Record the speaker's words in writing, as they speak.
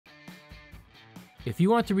If you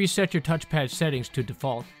want to reset your touchpad settings to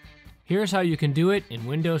default, here's how you can do it in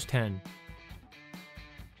Windows 10.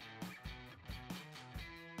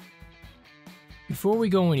 Before we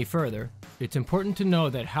go any further, it's important to know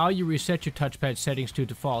that how you reset your touchpad settings to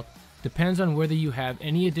default depends on whether you have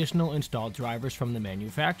any additional installed drivers from the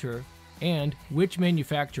manufacturer and which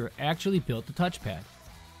manufacturer actually built the touchpad.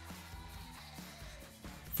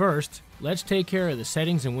 First, let's take care of the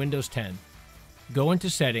settings in Windows 10. Go into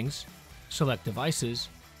Settings, select Devices,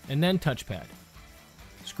 and then Touchpad.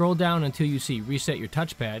 Scroll down until you see Reset Your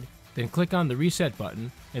Touchpad, then click on the Reset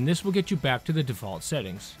button, and this will get you back to the default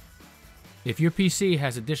settings. If your PC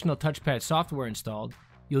has additional touchpad software installed,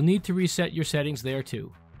 you'll need to reset your settings there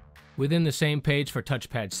too. Within the same page for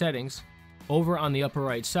touchpad settings, over on the upper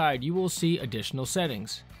right side you will see Additional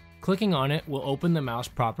Settings. Clicking on it will open the Mouse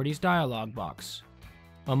Properties dialog box.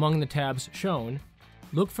 Among the tabs shown,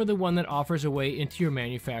 look for the one that offers a way into your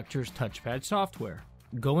manufacturer's touchpad software.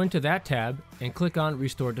 Go into that tab and click on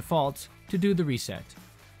Restore Defaults to do the reset.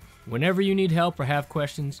 Whenever you need help or have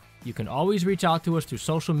questions, you can always reach out to us through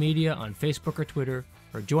social media on Facebook or Twitter,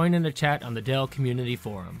 or join in the chat on the Dell Community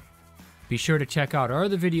Forum. Be sure to check out our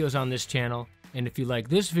other videos on this channel, and if you like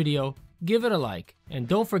this video, give it a like, and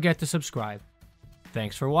don't forget to subscribe.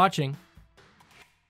 Thanks for watching.